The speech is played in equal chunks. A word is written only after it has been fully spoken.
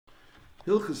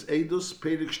Hilchis Eidos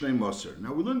Perik Shnei Moser.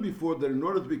 Now we learned before that in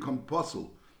order to become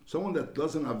puzzle, someone that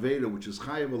does an Aveda, which is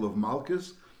Chayavel of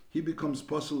Malchus, he becomes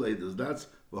puzzle Eidos. That's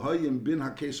V'hayim bin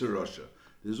HaKeser Rasha.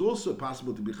 There's also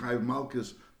possible to be Chayav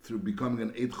Malchus through becoming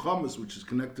an Eid Chamas, which is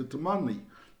connected to money.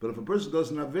 But if a person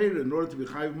does an Aveda, in order to be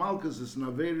Chayav Malchus, it's an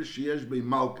Aveda Sheyesh Bei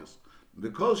Malchus.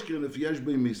 V'kolshkin if Yesh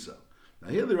Bei Misa. Now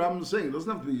here the Rambam is saying it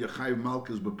doesn't have to be Chayav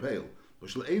Malchus B'Peil. But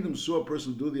Shel Eidim saw a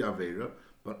person do the Aveda,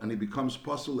 and he becomes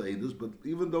Pasul Eidos, but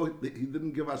even though he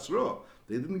didn't give Asra,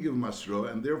 they didn't give him Asra,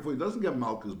 and therefore he doesn't get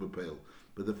Malchus B'Peil.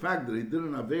 But the fact that he did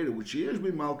an Aveda, which he is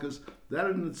be Malchus,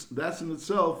 that's in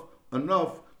itself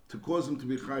enough to cause him to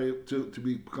be to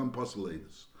become Pasul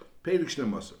Eidos. Perik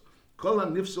Shnemasa. Kol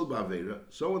nifsel ba'avera,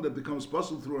 someone that becomes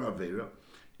Pasul through an Aveda,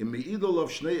 in Me'idol of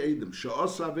Shnei Eidim,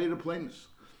 Sha'asa Aveda Plainus,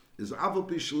 is Aval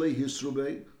Pi Shlei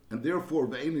Hisrubei, and therefore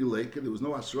Ve'eni Leika, there was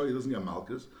no Asra, he doesn't get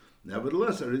Malchus.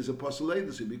 Nevertheless, there is a Pasul,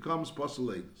 he becomes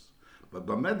Pasul. But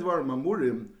Bamedvar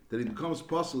Mamurim, that he becomes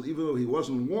Pasul even though he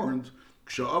wasn't warned,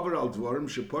 Ksha'avar al Dvarim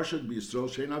Shepashad B'Yisrael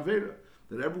Shein Avera,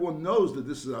 that everyone knows that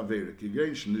this is Avera.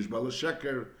 Kigein Shnishbal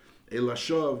Sheker, a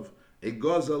Lashov, a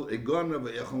Gazal, a Ganav,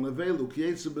 a Echon Levelu,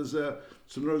 Kietze Bezeh.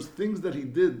 So there's things that he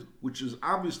did, which is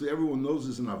obviously everyone knows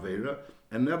is an Avera,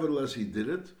 and nevertheless he did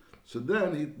it. So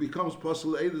then he becomes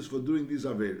Pasul Eidus for doing these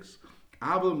Averas.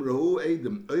 Avlam Rahu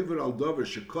Eidim over al Dover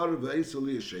Shekar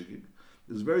ve'Eisali Shaking.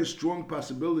 There's a very strong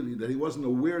possibility that he wasn't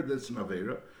aware that it's an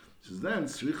Avera. He says then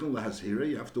Srichon Lahazhira,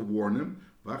 you have to warn him.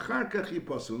 V'achar kach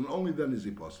Pasul, and only then is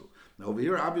he Pasul. Now over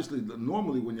here, obviously,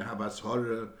 normally when you have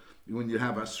Ashara, when you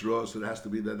have Asra, so it has to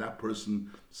be that that person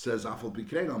says Afal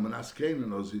Pikena, Manas Kena,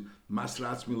 knows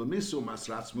Masratz Milamisu,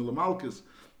 Masratz Milamalkus.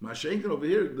 Mashenkin over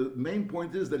here, the main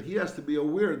point is that he has to be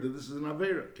aware that this is an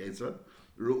Avera. Ketzad.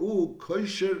 Ru'u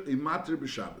koisher imater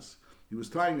b'Shabbos. He was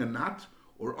tying a knot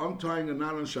or untying a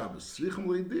knot on Shabbos. Srichim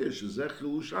leidiyah shezech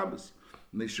chilu Shabbos.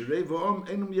 Nesh Reva'am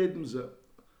enum yedim zeh.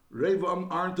 Reva'am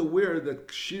aren't aware that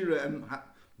kshira and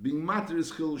being mater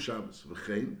is chilu Shabbos.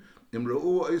 V'chein im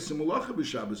ru'u oisim ulacha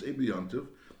b'Shabbos ebiyontiv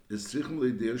is srichim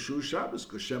leidiyah shu Shabbos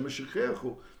koshem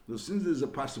shechechu. Now since there's a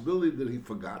possibility that he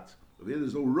forgot,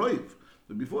 there's no roiv.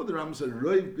 But before the Rambam said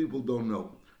roiv people don't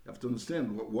know. You have to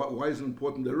understand why is it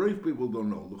important that Rav people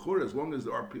don't know. L'chura, as long as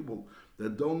there are people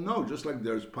that don't know, just like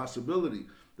there's possibility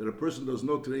that a person doesn't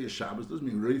know today is Shabbos, doesn't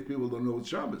mean Rav people don't know it's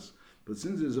Shabbos. But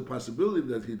since there's a possibility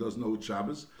that he doesn't know it's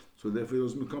Shabbos, so therefore he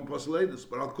doesn't become Pasul.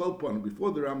 But I'll call upon him.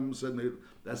 Before the Rambam said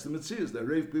that's the mitzvah, that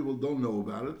Rav people don't know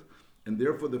about it, and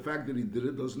therefore the fact that he did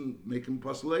it doesn't make him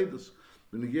Pasul.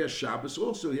 When he gets Shabbos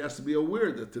also, he has to be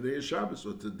aware that today is Shabbos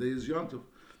or today is Yom Tov.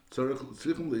 Someone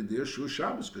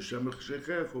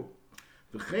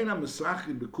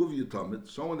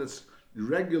that's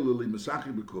regularly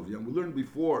Mesachi Bekuvia, and we learned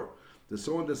before that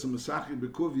someone that's a Mesachi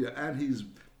Bekuvia and he's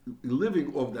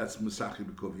living off that Mesachi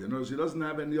Bekuvia. In other words, he doesn't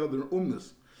have any other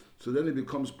umnus. So then he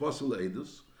becomes Pasul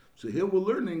Eidus. So here we're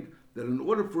learning that in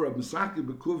order for a Mesachi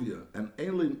Bekuvia and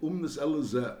Ein umnus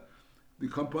elazeh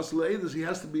become Pasul Eidus, he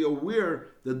has to be aware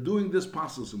that doing this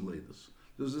passes him Leidus.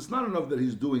 It's not enough that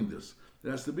he's doing this. It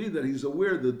has to be that he's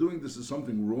aware that doing this is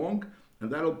something wrong,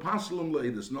 and that'll pasul him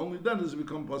leidus. And only then does it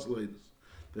become pasul leidus.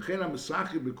 V'chein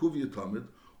ha'mesachi b'kuvya tamid,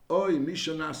 oy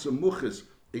misha nasa muches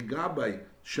egabay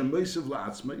shemeisev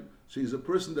la'atzmei. So he's a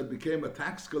person that became a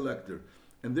tax collector,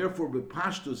 and therefore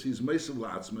b'pashtus he's meisev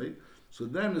la'atzmei. So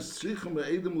then it's tzrichem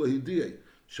le'edim lehidiyeh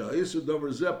sha'esu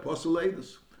davar zeh pasul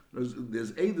leidus.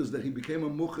 There's edus that he became a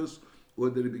muches, or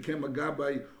that he became a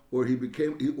gabay, or he's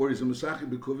a mesachi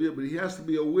b'kuvya, but he has to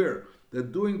be aware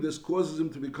that doing this causes him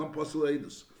to become Pasul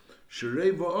Eidus.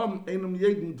 Sherei va'am einam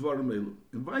yedin dvarim elu.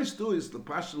 In Vice 2 is the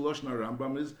Pashto Lashon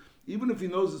Rambam is, even if he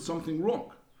knows it's something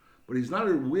wrong, but he's not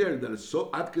aware that it's so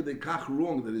ad kedei kach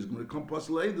wrong that he's going to become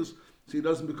Pasul Eidus, so he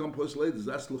doesn't become Pasul Eidus.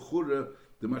 That's l'chura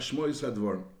the mashmois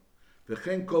hadvarim.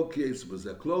 V'chein kol kietz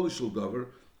b'zeh kloli shel davar,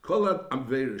 kol ad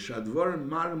amveira shadvarim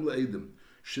marim le'edim,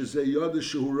 shezeh yod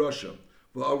shehu rasha,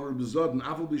 v'avar b'zod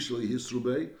n'afal b'shlei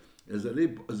hisrubei, as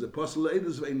a Pasul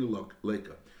Eidus ve'enu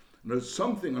leika. There's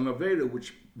something on Aveda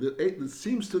which it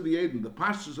seems to the Eden, the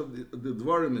pastors of the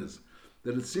Dvarim is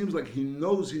that it seems like he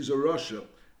knows he's a Rasha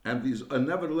and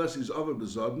nevertheless he's over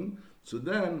Bezodin. So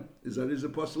then is that he's a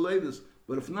Pasul Eidus.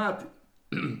 But if not,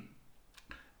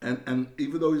 and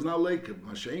even though he's not leika,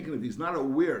 Masha'inkin, if he's not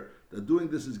aware that doing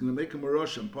this is going to make him a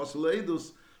Rasha and Pasul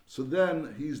Eidus, so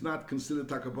then he's not considered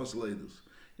Taka Pasul Eidus.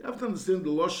 You have to understand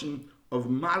the Lashon of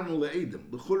Marn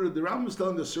Le'edim. The Rambam is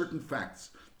telling us certain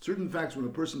facts when a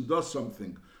person does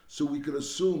something, so we could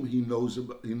assume he knows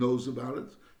about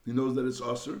it. He knows that it's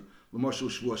Asr. L'mashal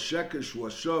Shvua Sheker, Shvua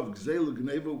Shav, Gzela,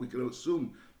 Gneva, we could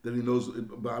assume that he knows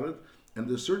about it. And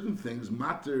there's certain things,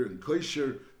 Mater and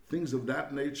Kosher, things of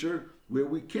that nature, where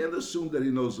we can't assume that he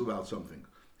knows about something.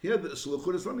 Here, the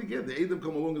L'chura is not again. The Edom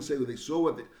come along and say, well, they saw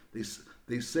what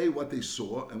they say what they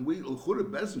saw, and we L'chura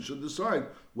Bezdin should decide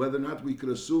whether or not we could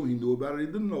assume he knew about it or he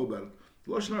didn't know about it.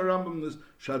 Lashon Rambam is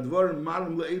Shadvar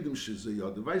Marim LeEdim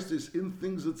Shizayah. The device is in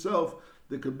things itself.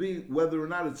 There could be whether or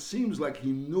not it seems like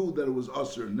he knew that it was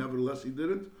usher, nevertheless he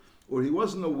did it, or he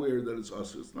wasn't aware that it's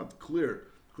usher. It's not clear.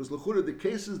 Because L'chura, the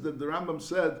cases that the Rambam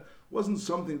said wasn't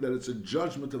something that it's a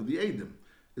judgment of the Edom.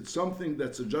 It's something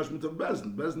that's a judgment of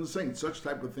Bezdin. Bezdin is saying such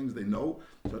type of things they know,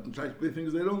 certain type of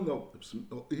things they don't know.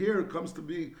 Here it comes to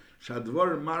be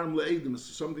Shadvar and Marim LeEdim. It's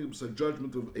something that's a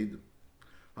judgment of Edom.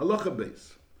 Halacha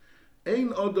base.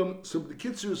 Ein Adam, so the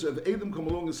Kitzurs of Edom come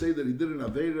along and say that he did an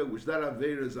Avera, which that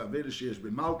Avera is Avera Sheyesh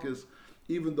B'Malchus,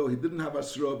 even though he didn't have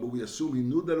Asra, but we assume he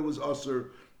knew that it was Asr,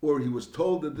 or he was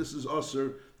told that this is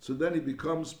Asr, so then he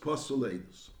becomes Pasul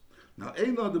Edus. Now,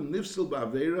 Ein Adam Nifsil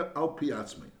Ba'Avera Al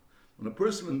Piatzmei. When a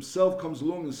person himself comes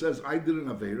along and says, I did an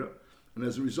Avera, and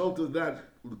as a result of that,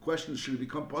 the question is, should he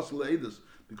become Pasul Edus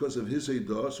because of his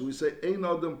Eidah? So we say, Ein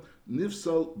Adam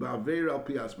Nifsil Ba'Avera Al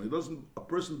Piatzmei. A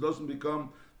person doesn't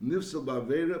become Nifsal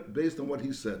Ba'Avera based on what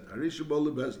he said. Harisha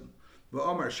B'Ole Bezdin.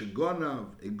 V'Omar Shegonav,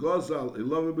 Egozal,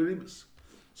 Elava Beribis.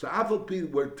 So Avalpi,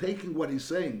 we're taking what he's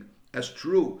saying as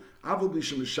true. Avalpi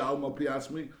Shemishal Mal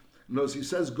Piatzmi. Notice he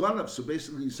says Gonav, so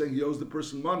basically he's saying he owes the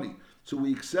person money. So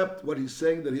we accept what he's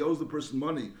saying, that he owes the person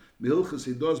money. Mihilchas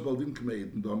he does Baldin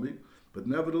Kmeid and Domi. But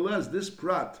nevertheless, this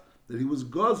prat, that he was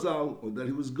Gozal, or that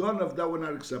he was Gonav, that we're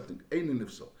not accepting. Ein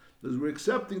Nifsal. Because we're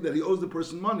accepting that he owes the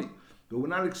person money. But we're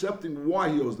not accepting why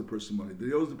he owes the person money. That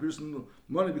he owes the person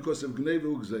money because of Gneva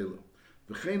Ugzela.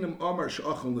 V'cheinem Amar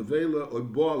Sh'achal Nevela or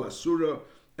Baal Asura,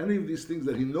 any of these things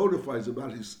that he notifies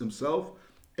about himself,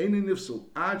 Eini Nifsal,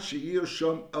 Ad She'ir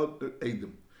Sham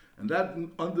Edom. And that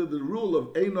under the rule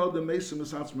of Ein Adam Mesim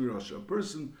Esatz Mirasha. A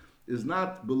person is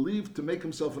not believed to make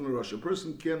himself an Arasha. A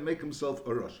person can't make himself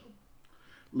a Rasha.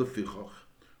 Lefichach.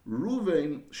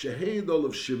 Ruvain Sheheid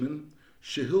Olav Shimon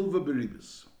Shehilva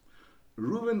Beribis.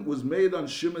 Reuven was made on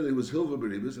Shimon that he was Hilva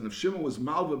Beribis, and if Shimon was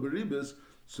Malva Beribis,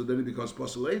 so then he becomes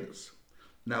Pasaladis.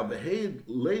 Now, Beheid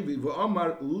Levi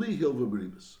v'Amar Li Hilva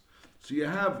Beribis. So you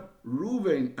have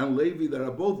Reuven and Levi that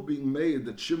are both being made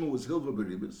that Shimon was Hilva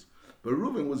Beribis, but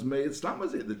Reuven was made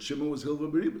Stamazeh that Shimon was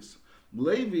Hilva Beribis.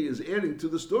 Levi is adding to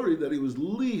the story that he was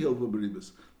Li Hilva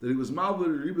Beribis, that he was Malva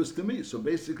Beribis to me. So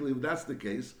basically, if that's the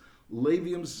case, Levi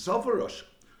himself a Rasha.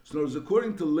 So in other words,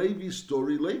 according to Levi's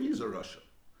story, Levi is a Rasha.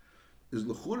 Is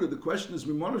L'chura, the question is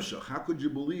Mimonavshach. How could you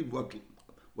believe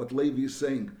what Levi is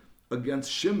saying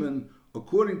against Shimon?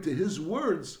 According to his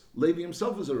words, Levi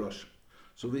himself is a Rasha.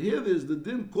 So over here there's the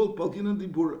din called Palgin and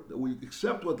Dibura, that we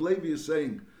accept what Levi is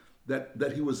saying,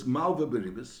 that he was Malva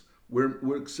Beribis.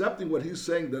 We're accepting what he's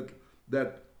saying,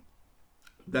 that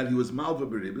he was Malva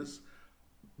Beribis,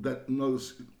 that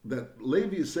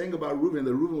Levi is saying about Reuven,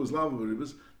 that Reuven was Malva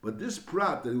Beribis, but this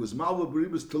prat, that he was Malva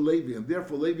Beribis to Levi, and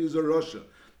therefore Levi is a Rasha,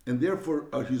 and therefore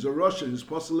he's a Russian, he's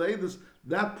Pasaladis,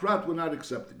 that prat we're not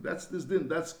accepting. That's this din.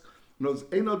 That's,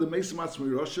 Eino the Mesamatz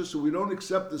Mirosha, so we don't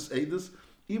accept this Edis,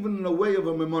 even in a way of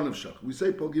a Memonavshach. We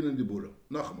say Pogin and Dibura.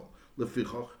 Nachmo,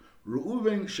 Lefichach,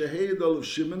 Reuven Sheheid of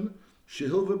Shimon,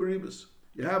 Shehilva Beribis.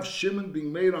 You have Shimon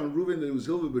being made on Reuven that he was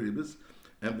Hilva Beribis,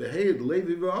 and Beheid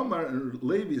Levi v'Amar, and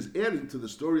Levi is adding to the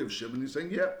story of Shimon. He's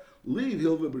saying, yeah, leave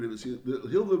Hilva Beribis. The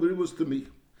Hilva Beribis to me.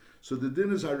 So the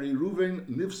din is Hari Reuven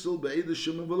Nifsil Be'edus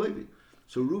Shimon v'Levi.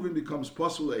 So Reuven becomes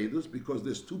Pasul Edus because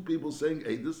there's two people saying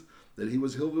Edus that he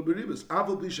was Hilva Beribis.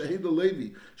 Aval Pi Shahid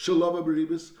Levi Shalava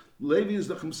Beribis. Levi is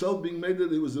himself being made that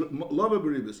he was Lava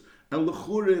Beribis. And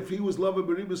L'chura, if he was Lava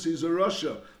Beribis, he's a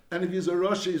Rasha. And if he's a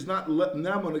Rasha, he's not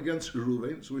Naman against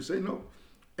Reuven. So we say no.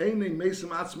 Eine Mesim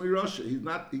Atzmi Rasha.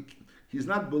 He's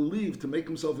not believed to make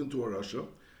himself into a Rasha.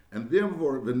 And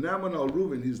therefore, the Naman al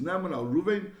Reuven, he's Naman al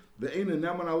Reuven. The Eine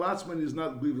Naman al Atzman is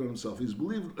not believed on himself. He's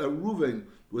believed that Reuven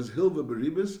was Hilva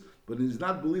Beribis, but he's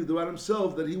not believed about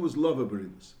himself that he was Lava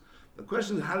Beribis. The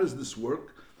question is, how does this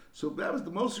work? So that was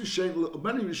the most Rishonim.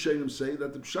 Many Rishonim say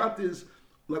that the pshat is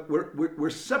like we're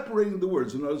separating the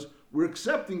words. In other words, we're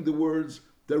accepting the words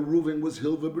that Reuven was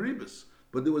Hilva Beribis.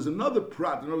 But there was another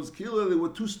prat. In other words, there were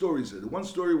two stories here. The one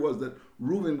story was that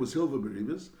Reuven was Hilva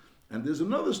Beribis, and there's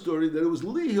another story that it was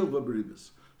Li Hilva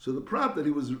Beribis. So the prat that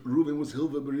Reuven was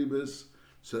Hilva Beribis,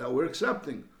 so that we're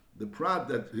accepting. The prat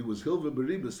that he was Hilva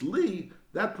Beribis, Li,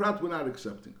 that prat we're not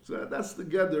accepting. So that's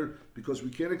together because we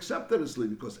can't accept that as Li,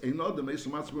 because Eino the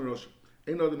Mesamatz Mirosha.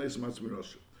 Eino the Mesamatz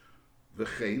Mirosha.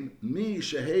 V'chein, mi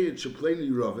sheheyed shepleni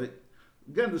rove.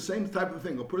 Again, the same type of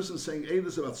thing. A person saying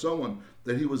Edus about someone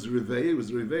that he was Rivei, he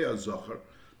was Rivei HaZochar,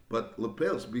 but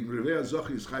Lepels, being Rivei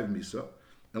HaZochar is Chayv Misa.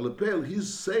 And Lepel,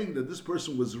 he's saying that this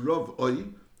person was Rav Oy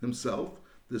himself,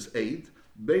 this aid,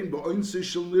 Bein Ba'oinsi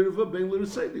Shel Nirva, Bein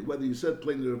L'Ritzeni. Whether you said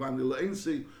plain L'Rivani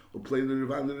L'Einsi or plain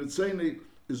L'Rivani L'Ritzeni,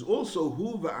 is also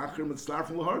Hu Va'acher Mitzlar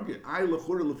from L'Harge. I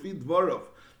L'Chur L'Fi Dvarav,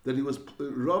 that he was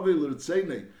Rav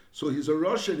L'Ritzeni. So he's a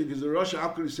Rasha, and if he's a Rasha, how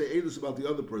could he say Eidus about the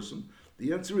other person?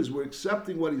 The answer is we're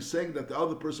accepting what he's saying, that the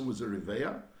other person was a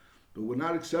Riveya, but we're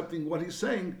not accepting what he's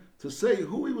saying to say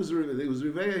who he was a Riveya. He was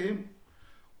Riveya him.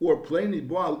 Or plainly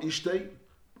Baal Ishtay,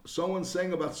 someone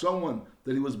saying about someone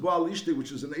that he was Baal Ishtay,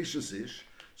 which is an Eishes Ish.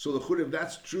 So the Chur, if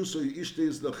that's true, so Ishtay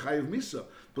is the Chayiv Misa.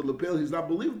 But Lepel, he's not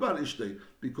believed about Ishtay,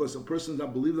 because a person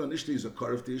not believed on Ishtay is a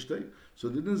Karif to Ishtay. So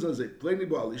the Din say, plainly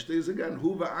Baal Ishtay is again,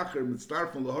 Huva Acher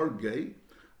Mitztar from Lahar Gay,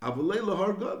 Avalei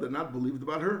Lahar God, they're not believed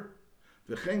about her.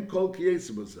 V'chein Kol Kiyetz.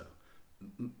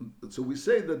 So we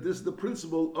say that this is the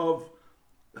principle of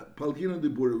Palgina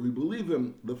Dibura. We believe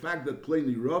him the fact that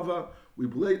plainly Rava, we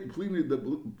believe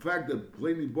the fact that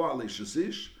plainly Baal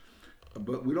Shasish,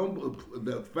 but we don't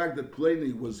the fact that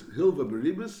plainly was Hilva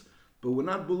Beribis, but we're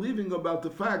not believing about the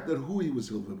fact that who he was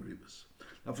Hilva Beribis.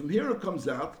 Now from here it comes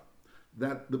out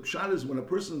that the pshat is when a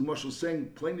person is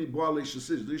saying plainly Baal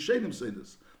Shasish, the Yeshenim say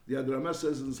this. The Adrama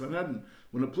says in Sanhedrin,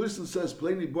 when a person says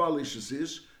plainly Baal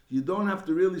Shasish, you don't have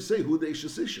to really say who the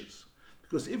Shasish is.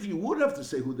 Because if you would have to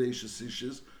say who the Shasish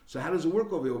is, so how does it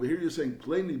work over here? Over here you're saying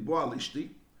plainly Baal Ishti,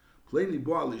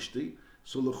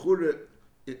 so l'chure,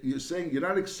 you're saying you're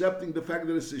not accepting the fact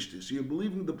that it's Ishti. So you're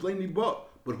believing the plainly Ba,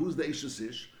 but who's the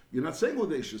Ishasish? You're not saying who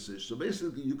the Ishasish. So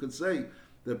basically you could say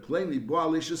that plainly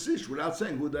Baal Ishasish without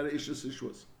saying who that Ishasish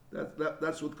was.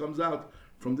 That's what comes out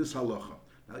from this halacha.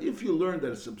 Now if you learn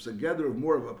that it's a together of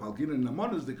more of a Palgina and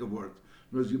Namanazdik word,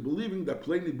 whereas you're believing that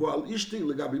plainly Baal Ishti,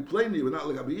 legabi plainly, but not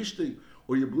legabi Ishti,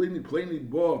 or you're believing plainly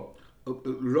Ba,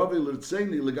 Ravi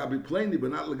L'Rtzeni, legabi plainly,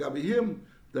 but not legabi him,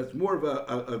 that's more of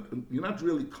a you're not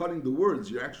really cutting the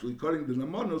words, you're actually cutting the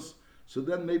namanos, so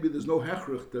then maybe there's no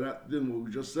hechrich to that thing what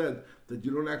we just said, that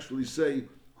you don't actually say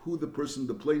who the person,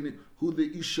 who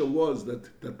the Isha was,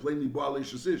 that plainly Baal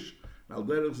Ish. Now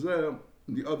there is in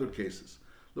the other cases.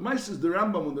 The Mais is the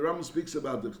Rambam, when the Rambam speaks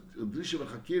about the Drisha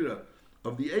V'Chakira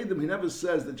of the Edom, he never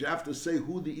says that you have to say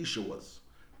who the Isha was.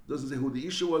 He doesn't say who the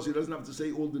Isha was, he doesn't have to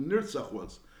say all the Nirtzach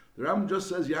was. The Rambam just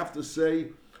says you have to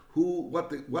say what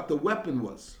the weapon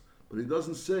was, but he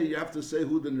doesn't say you have to say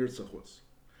who the nirtzach was.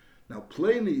 Now,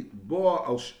 plainly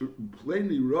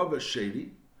Rava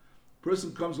Shady,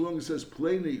 person comes along and says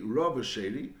plainly Rava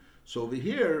Shady. So over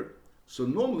here, so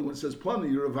normally when it says plainly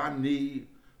Ravani,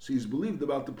 so he's believed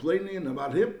about the plainly and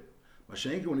about him.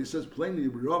 Mashenka, when he says plainly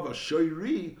Rava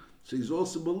Shoiri, so he's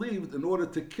also believed in order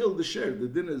to kill the share. The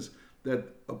din is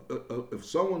that if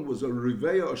someone was a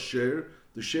riveya share,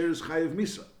 the share is chayiv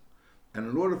misa. And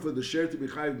in order for the share to be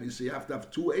chayiv misa, you have to have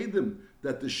two edim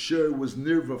that the share was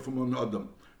nirva from an adam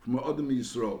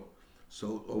Yisrael.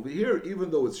 So over here, even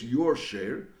though it's your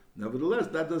share, nevertheless,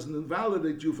 that doesn't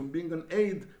invalidate you from being an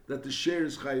aid that the share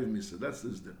is chayiv misa. That's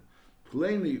this din.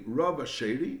 Plainly Rava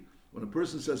Shady, when a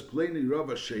person says plainly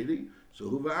Rava Shady, so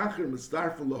huva acher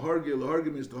mitzdarf laharge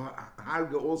means to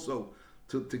harga also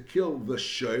to kill the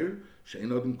share.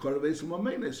 Shein adam karaveis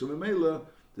l'mameine. So memela,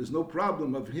 there's no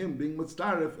problem of him being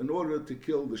mitzdaref in order to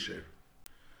kill the share.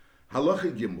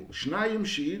 Halacha Gimel. Shnayim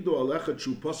sheidu alecha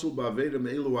tshu pasul ba'aveda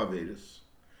me'elu avedas.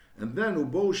 And then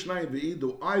ubo shnayim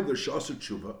ve'idu either shasa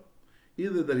tshuva,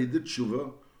 either that he did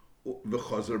tshuva,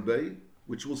 v'chazar bei,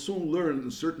 which we'll soon learn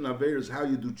in certain avedas how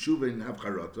you do tshuva and have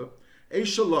charata,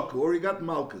 Eishalaka, or he got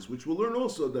malchus, which we'll learn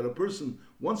also that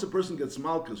once a person gets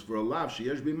malchus for a lav,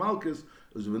 sheyesh be malchus,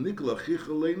 is v'nikla achicha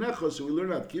leinecha, so we learn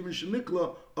that kivin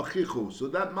shenikla achichu. So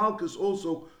that malchus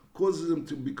also causes him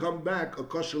to become back a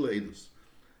kosher leidus.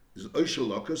 Is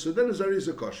Eishalaka, so then his is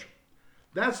a kosher.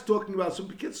 That's talking about some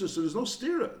bekitzer, so there's no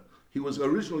stira. He was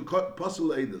originally pasul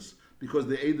leidus because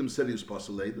the Edom said he was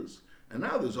pasul leidus, and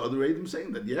now there's other Edom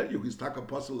saying that he's taka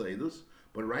pasul leidus.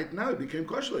 But right now it became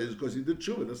kosher because he did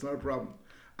tshuva. That's not a problem.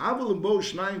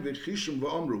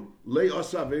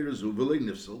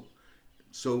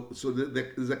 So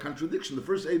there's a contradiction. The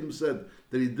first Edom said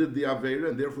that he did the Aveira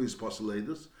and therefore he's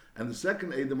Pasaledus. And the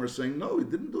second Edom are saying, no, he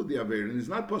didn't do the Aveira and he's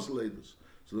not Pasaledus.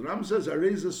 So the Ram says,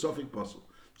 Arez is Sofik Pasal.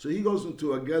 So he goes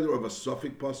into a gather of a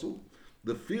Sofik Pasal.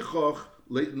 The Fichoch,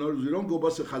 in other words, we don't go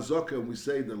Basa Chazaka and we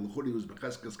say that L'churi was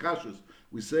Becheskes Kashus.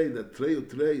 We say that Trey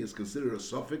is considered a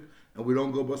Sofik, and we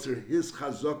don't go Basar his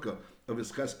Chazaka of his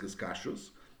Cheskes Kashus.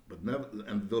 But never,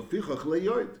 and the Fichoch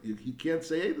Leyoid, he can't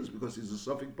say this because he's a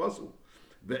Sofik Pasal.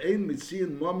 Ve'ein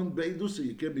mitziin momen be'edusei,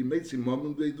 you can't be mitziin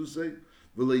momen be'edusei,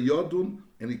 v'leyodun,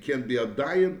 and he can't be a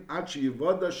dayan, achi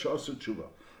yivada shasa tshuva.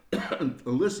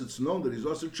 unless it's known that he's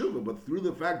also tshuva. But through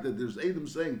the fact that there's Edom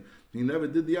saying he never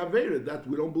did the Avera, that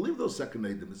we don't believe those second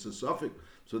Edom. It's a suffix.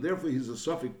 So therefore he's a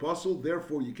suffix apostle.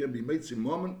 Therefore you can be Meitzi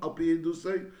Momen, Al Pi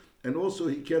Edusei, and also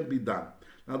he can be done.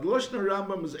 Now the Lashon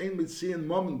Rambam is Ein Mitzian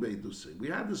Momen Beidusei. We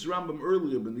had this Rambam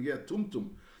earlier when they get Tumtum,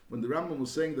 when the Rambam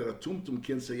was saying that a Tumtum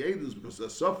can't say Edus because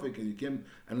it's a suffix and you can,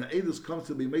 and the Edus comes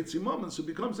to be Meitzi Momen, so it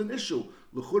becomes an issue.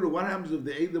 L'chura, what happens if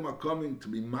the Edom are coming to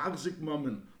be Magzik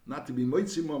Momen, not to be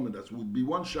Meitzi Momen? That would be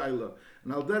one Shaila.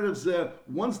 And Al Derech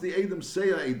once the Edom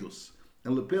say a Edus,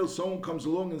 and Lepel someone comes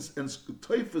along and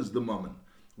teifes the Momen,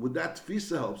 would that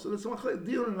tfisa help? So that's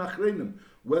deal in achreinim,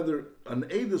 whether an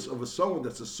edus of a someone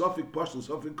that's a suffix partial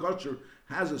suffix culture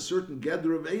has a certain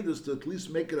gather of edus to at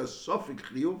least make it a suffix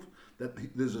chiyuv, that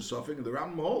there's a suffix, and the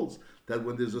Rambam holds that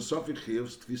when there's a suffix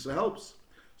chiyuv, tfisa helps.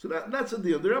 So that's a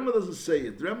deal. The Rambam doesn't say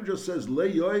it. The Rambam just says le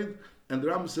yoid, and the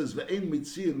Rambam says ve'ein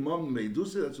mitziin mom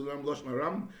meidusa. That's what the Rambam Lashon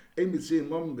Rambam ein mitziin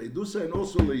mom meidusa, and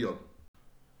also le yoid.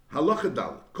 Halacha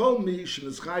dal kol mi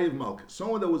shenischayv malchus.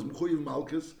 Someone that was mechuyev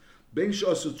malchus. So it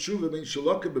sounds,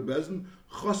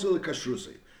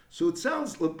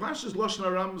 Pashas Lashon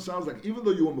Rambam sounds like even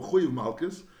though you were mechuyev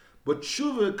malchus, but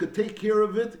tshuva could take care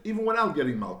of it even without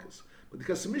getting malchus. But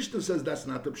because the Mishnah says that's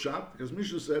not the pshat, because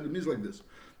Mishnah said it means like this.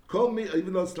 Kol mi,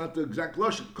 even though it's not the exact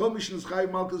lashon, kol mishin is chayiv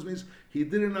malchus means he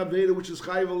did an aveda which is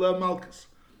chayiv aleh malchus.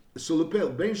 So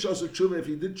lepel bein shas tshuva, if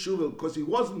he did tshuva because he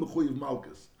wasn't mechuyev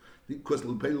malchus, because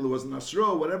lepel wasn't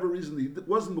asro, whatever reason he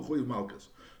wasn't mechuyev malchus.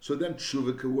 So then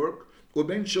tshuva could work. Or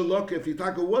ben shalok, if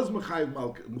Hitaka was mechuyev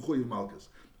malchus,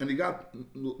 and he got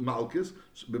malchus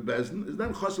bebezin, is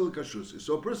then chasel kashusi.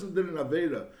 So a person did an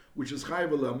avera which is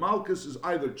chayiv aleh malchus is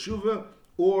either tshuva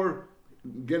or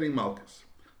getting malchus.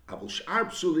 Avol shar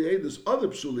psuli edus, other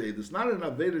psuli edus, not an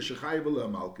avera shechayiv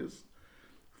aleh malchus.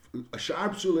 A shar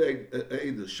psuli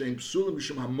edus, shem psulim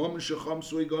mishum hamom shecham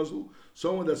sui gazul.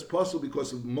 Someone that's possible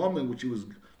because of moment which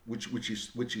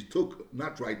he took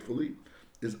not rightfully.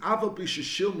 Is aval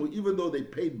pishashilmu, even though they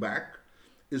paid back,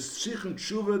 is tzichin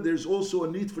tshuva. There's also a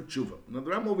need for tshuva. Now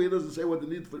the Rambam over here doesn't say what the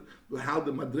need for, how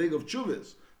the madreg of tshuva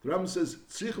is. The Rambam says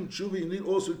tzichin tshuva. You need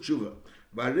also tshuva.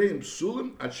 Vareim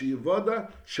psulim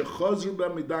achiyivada shechazru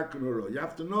b'midarkei hara. You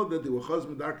have to know that they were chaz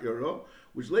midarkei hara,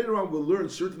 which later on we'll learn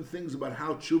certain things about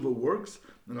how tshuva works.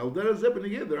 And al derech zeh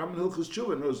b'negeh the Rambam hilchos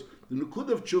tshuva knows the nukud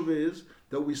of tshuva is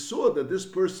that we saw that this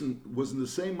person was in the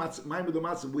same mind of the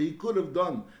matzah where he could have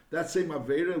done that same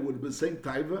avera, would have been the same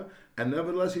taiva, and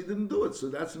nevertheless he didn't do it. So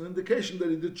that's an indication that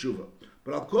he did tshuva.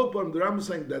 But I'll quote on the Rambam is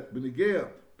saying that b'negeh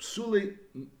psuli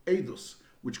edus,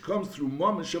 which comes through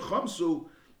mom and shechamsu,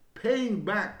 paying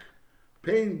back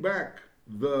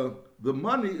the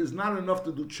money is not enough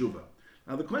to do tshuva.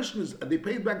 Now the question is, they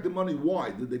paid back the money. Why?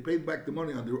 Did they pay back the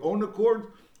money on their own accord,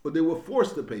 or they were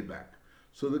forced to pay back?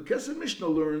 So the Kesef Mishnah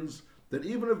learns that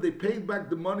even if they paid back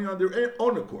the money on their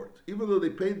own accord, even though they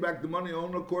paid back the money on their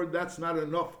own accord, that's not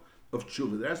enough of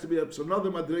tshuva. There has to be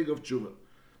another madreg of tshuva,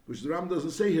 which the Ram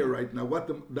doesn't say here right now what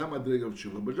that madreg of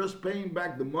tshuva. But just paying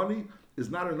back the money is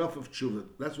not enough of tshuva.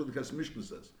 That's what the Kesef Mishnah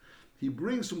says. He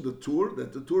brings from the Tur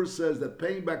that the Tur says that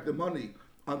paying back the money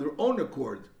on their own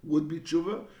accord would be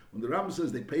tshuva. When the Rambam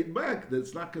says they paid back,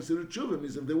 that's not considered tshuva. It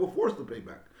means if they were forced to pay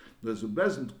back. There's a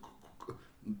bezin,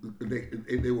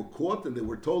 they were caught and they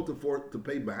were told to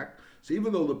pay back. So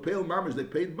even though lepel mamish they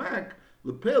paid back,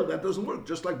 lepel that doesn't work.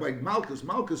 Just like by malchus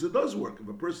it does work. If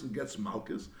a person gets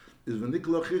malchus, is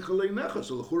v'nikla chichalei necha.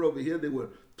 So l'chur over here they were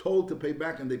told to pay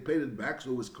back and they paid it back,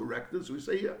 so it was corrected. So we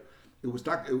say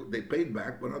they paid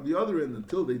back, but on the other end,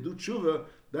 until they do tshuva,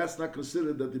 that's not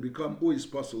considered that they become uis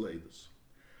pasaledus.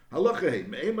 Halacha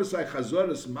me'emasai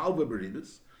chazoras malva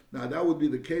beribis. Now that would be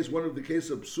the case, one of the cases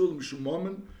of psul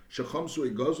mishumomen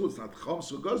shechamsu egozl. It's not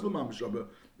chamsu egozl mamish,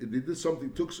 they did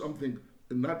something, took something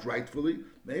not rightfully.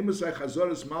 Me'emasai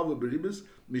chazoras malva beribis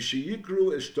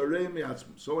mishiyikru eshtarei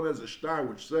me'atzm. Someone has a star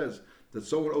which says that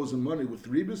someone owes them money with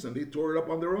ribis and they tore it up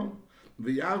on their own.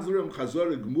 V'yachzorem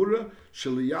chazor gemura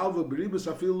sheliyalva beribis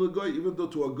afil legoy. Even though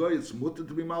to a goy it's mutter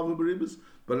to be malva beribis,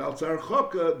 but al tzar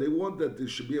choka they want that they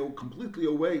should be completely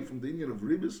away from the union of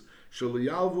ribis.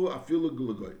 Sheliyalvu afil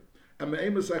legoy. And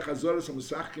me'emasai chazoras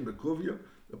hamasachkim bekuvia.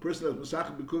 The person that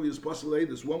masachim bekuvia is possible.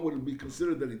 This one would be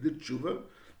considered that he did tshuva.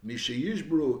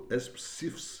 Mishayishbru es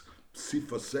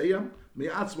psifaseyam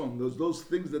me'atzmam. Those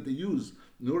things that they use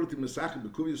in order to masachim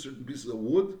bekuvia certain pieces of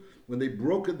wood, when they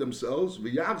broke it themselves,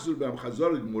 v'yachzor b'am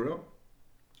chazor gemura,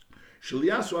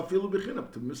 sheliyasu afilu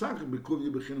b'chinam. To masachim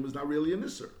bekuvia b'chinam is not really an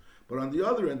isser. But on the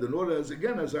other end, in order as a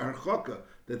harchaka,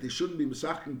 that they shouldn't be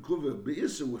masachim kuvia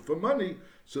be'isser for money,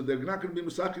 so they're not going to be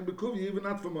masachim bekuvia even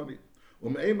not for money.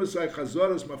 U'me'emasai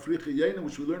chazaras mafrichi yenim,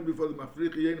 which we learned before. The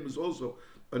mafrichi yenim is also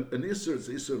an isser. It's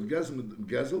the isser of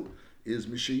gezel. Is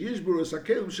mishayishbur es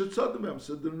hakelim shetzadimem.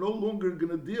 So they're no longer going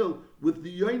to deal with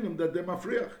the yenim that they're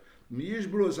mafriach.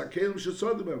 Miyishbur es hakelim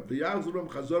shetzadimem. V'yazurem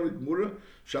chazar gmura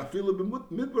shafilu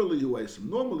b'midbar liyuesim.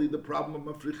 Normally, the problem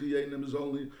of mafrichi yenim is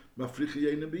only mafrichi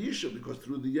yenim b'yisha, because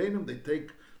through the yenim they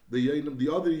take the yenim, the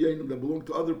other yenim that belong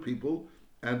to other people,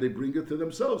 and they bring it to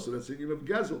themselves. So that's the yenim of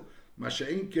gezel.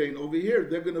 Masha'in kain, over here,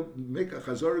 they're going to make a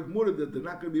chazar gmura that they're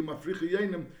not going to be mafrichi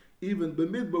yenim even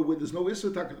b'midbar, where there's no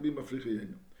issa to be mafrichi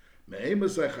yenim. We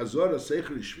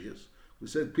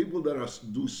said people that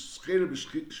do schera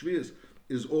b'shvius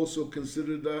is also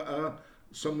considered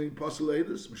something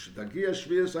possilatus.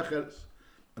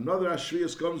 Another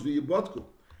ashvius comes v'yibotku,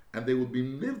 and they will be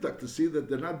nivdak to see that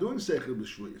they're not doing secher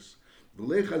b'shvius.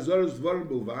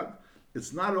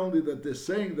 It's not only that they're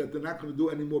saying that they're not going to do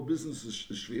any more business as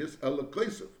shvius.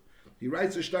 He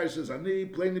writes a shtar, says, "Ani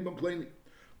pleni b'pleni,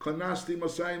 konasti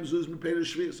masayim zuz m'peidah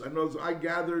shvius." I know I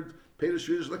gathered Peidah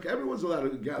Shvius, like everyone's allowed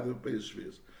to gather Peidah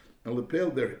Shvius. And Lepel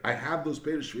there, I have those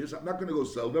Peidah Shvius, I'm not going to go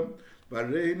sell them.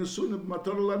 I'm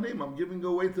giving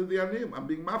away to the Anim, I'm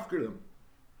being mafker them.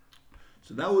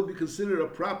 So that would be considered a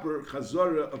proper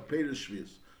Chazara of Peidah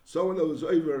Shvius. Someone that was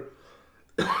over,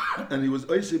 and he was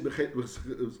Oisi Peidah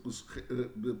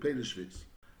Shvius.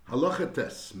 Halacha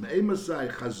tes,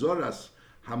 me'emasai Chazaras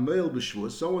Hameil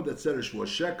b'shvus, someone that said a shvua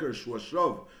sheker, shvua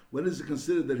shrov, when is it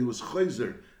considered that he was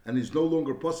chayzer and he's no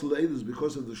longer possible edus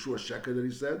because of the shvua sheker that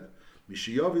he said?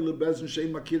 Mishiyavi lebezin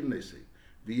shein makir nesei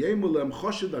v'yemu lem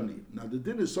choshud ani. Now the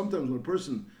din is sometimes when a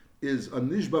person is a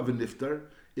nishba v'niftar,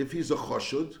 if he's a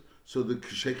choshud, so the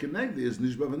sheker negdi is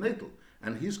nishba v'netel,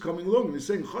 and he's coming along and he's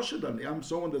saying choshud ani, I'm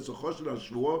someone that's a choshud on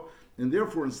shvua, and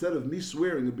therefore instead of me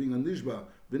swearing and being a nishba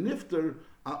v'niftar,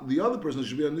 the other person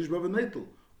should be a nishba v'netel.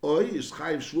 Oy is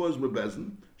chayiv shvuos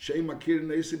bebezin sheim makir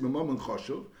neisi b'mam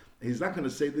choshuv. He's not going to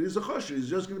say that he's a choshuv. He's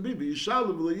just going to be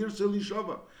v'yishalav v'layirse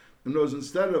lishava. In other words,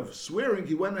 instead of swearing,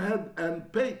 he went ahead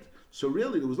and paid. So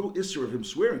really, there was no issur of him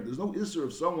swearing. There's no issur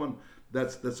of someone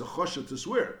that's a choshuv to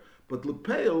swear. But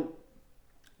Lepeil,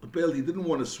 he didn't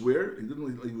want to swear. He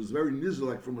was very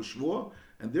nizalak from a shvua,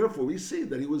 and therefore we see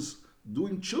that he was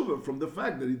doing tshuva from the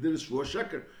fact that he did a shvua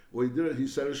sheker, or he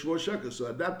said a shvua sheker. So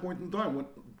at that point in time, when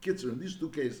Kitzer, in these two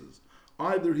cases,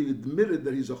 either he admitted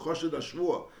that he's a choshed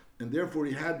ashvua, and therefore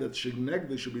he had that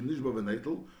shegneg should be nishba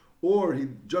v'netel, or he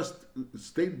just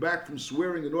stayed back from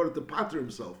swearing in order to pater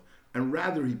himself, and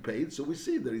rather he paid. So we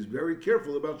see that he's very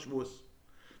careful about shvuas.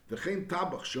 V'chein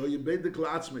tabach show you beidik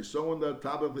la'atzmei, someone that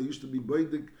tabach that used to be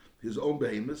beidik his own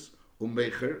behemoths,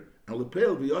 umecher, and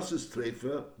lepel v'yosses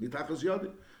treifa mitachas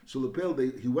yadi. So Lepel,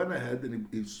 he went ahead and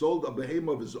he sold a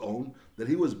behemoth of his own that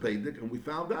he was beidik, and we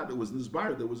found out it was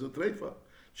nizbar, there was a treifa.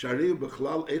 Shariv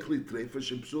b'chlal echli treifa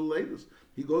shempsul leidus.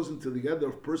 He goes into the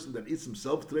other person that eats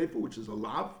himself treifa, which is a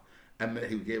lav, and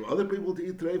he gave other people to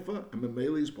eat treifa, and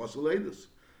memeli is poseleidus.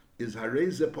 Is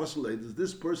hareze poseleidus?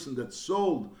 This person that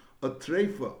sold a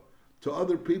treifa to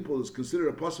other people is considered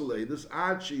a poseleidus.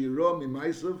 Ad she'yiro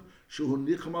mimaisav shuhu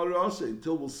nichmal rase,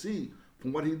 until we'll see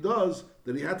from what he does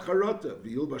that he had charata,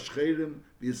 v'yil b'shcherim,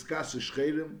 v'yiskas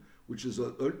shcherim, which is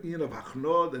an inyan of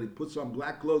hachno, that he puts on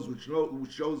black clothes, which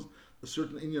shows a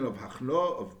certain inyan of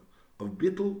hachno, of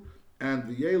bittul, and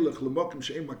v'yelech l'mokim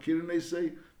she'em makir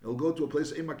neisei, he'll go to a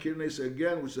place she'em makir neisei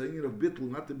again, which is an inyan of bittul,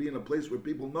 not to be in a place where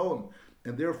people know him,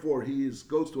 and therefore he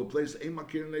goes to a place she'em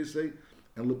makir neisei,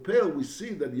 and lepel, we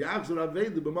see that yachzer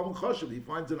aveda b'mam choshev, he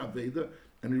finds an aveda,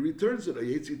 and he returns it, or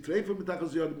he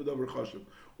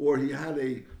had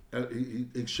he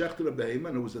shechted a behemoth,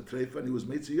 and it was a treifa, and he was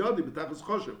meitzi yadi b'tachas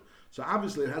choshev. So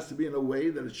obviously it has to be in a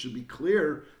way that it should be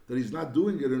clear that he's not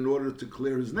doing it in order to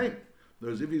clear his name.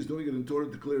 Whereas if he's doing it in order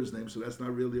to clear his name, so that's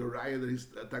not really a raya that he's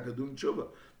doing tshuva.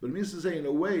 But it means to say in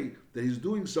a way that he's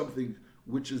doing something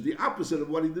which is the opposite of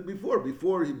what he did before.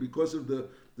 Before, because of the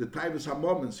Taivas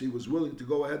HaMoments, he was willing to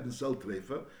go ahead and sell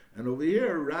treifa. And over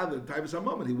here, rather, Taivas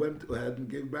HaMoment, he went ahead and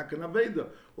gave back an Aveda.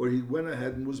 Or he went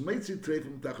ahead and was meitzi treifa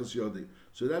m'tachas yodi.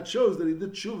 So that shows that he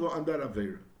did tshuva on that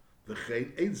Avera.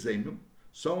 V'chein eit zemim,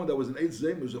 someone that was an eit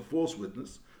zemim, was a false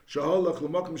witness. Shaholach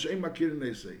l'mokim she'em makir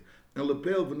neisei. And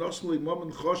lepel v'nosnuli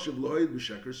momen choshev lo'oid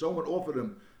b'sheker. Someone offered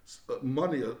him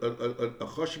money, a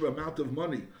choshev amount of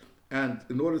money, and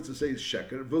in order to say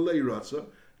sheker, v'lei ratza,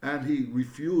 and he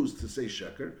refused to say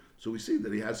sheker. So we see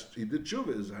that he did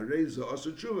tshuva. Is hareza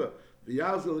also tshuva.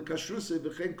 V'yazel kashruse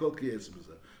v'chein kol kiyesem.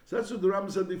 So that's what the Rambam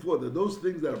said before, that those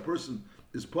things that a person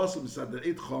is possible, that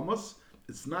ate chomas,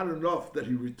 it's not enough that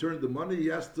he returned the money. He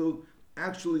has to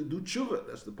actually do tshuva.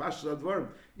 That's the Pashas Advarim.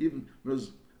 Even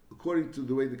according to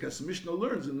the way the Kesef Mishnah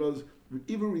learns, in other words,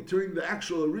 even returning the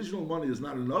actual original money is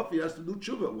not enough. He has to do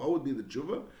tshuva. What would be the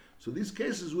tshuva? So these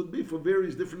cases would be for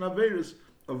various different averos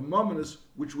of mamonos,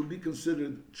 which would be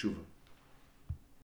considered tshuva.